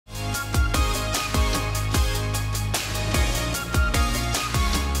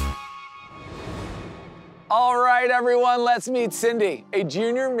All right, everyone, let's meet Cindy, a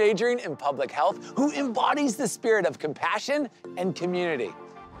junior majoring in public health who embodies the spirit of compassion and community.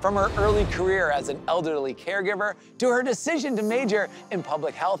 From her early career as an elderly caregiver to her decision to major in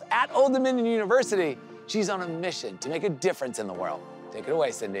public health at Old Dominion University, she's on a mission to make a difference in the world. Take it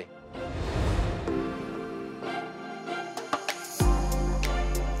away, Cindy.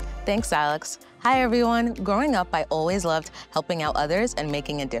 Thanks, Alex. Hi, everyone. Growing up, I always loved helping out others and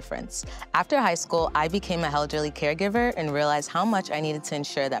making a difference. After high school, I became an elderly caregiver and realized how much I needed to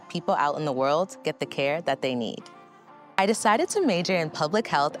ensure that people out in the world get the care that they need. I decided to major in public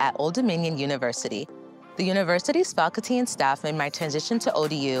health at Old Dominion University. The university's faculty and staff made my transition to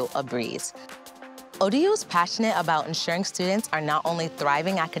ODU a breeze. ODU is passionate about ensuring students are not only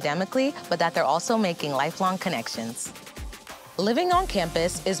thriving academically, but that they're also making lifelong connections. Living on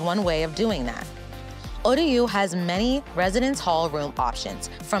campus is one way of doing that. ODU has many residence hall room options,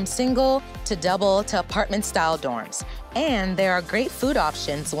 from single to double to apartment-style dorms. And there are great food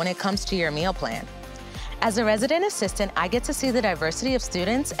options when it comes to your meal plan. As a resident assistant, I get to see the diversity of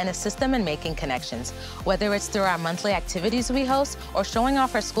students and assist them in making connections, whether it's through our monthly activities we host or showing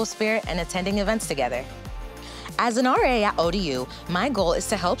off our school spirit and attending events together. As an RA at ODU, my goal is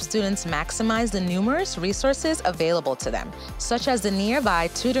to help students maximize the numerous resources available to them, such as the nearby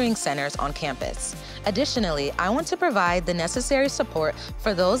tutoring centers on campus. Additionally, I want to provide the necessary support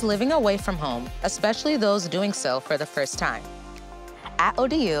for those living away from home, especially those doing so for the first time. At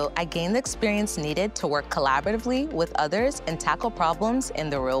ODU, I gained the experience needed to work collaboratively with others and tackle problems in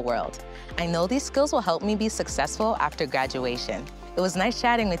the real world. I know these skills will help me be successful after graduation. It was nice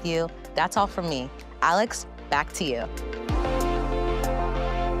chatting with you. That's all from me. Alex, back to you.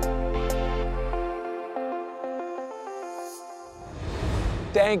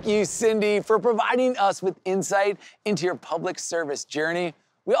 Thank you, Cindy, for providing us with insight into your public service journey.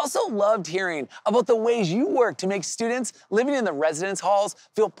 We also loved hearing about the ways you work to make students living in the residence halls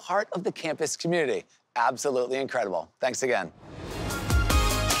feel part of the campus community. Absolutely incredible. Thanks again.